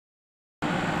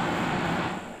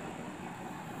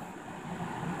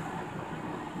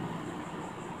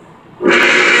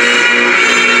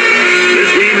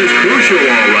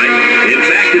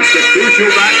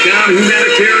Official.com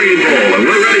Humanitarian Bowl, and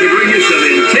we're ready to bring you some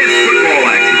intense football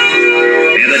action.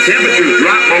 And the temperatures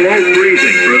drop below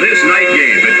freezing for this night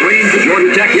game between the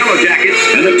Georgia Tech Yellow Jackets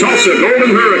and the Tulsa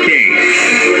Golden Hurricanes.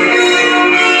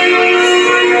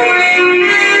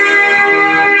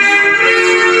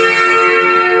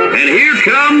 And here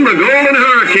come the Golden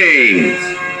Hurricanes.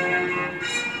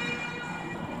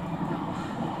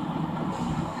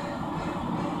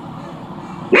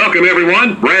 Welcome,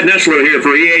 everyone. Brad Nessler here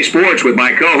for EA Sports with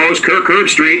my co-host Kirk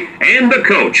Herbstreit and the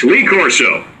coach, Lee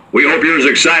Corso. We hope you're as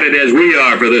excited as we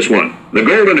are for this one. The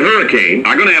Golden Hurricane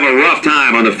are going to have a rough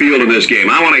time on the field in this game.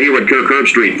 I want to hear what Kirk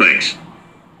Herbstreit thinks.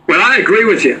 Well, I agree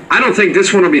with you. I don't think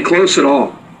this one will be close at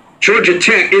all. Georgia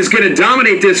Tech is going to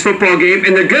dominate this football game,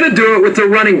 and they're going to do it with their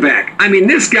running back. I mean,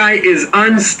 this guy is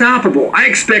unstoppable. I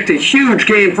expect a huge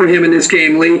game for him in this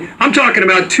game, Lee. I'm talking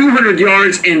about 200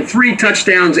 yards and 3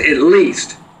 touchdowns at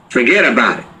least. Forget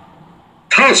about it.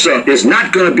 Tulsa is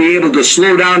not going to be able to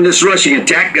slow down this rushing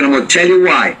attack, and I'm going to tell you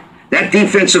why. That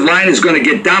defensive line is going to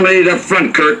get dominated up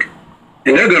front, Kirk,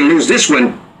 and they're going to lose this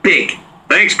one big.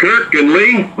 Thanks, Kirk and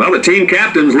Lee. Well, the team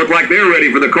captains look like they're ready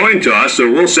for the coin toss,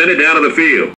 so we'll send it down to the field.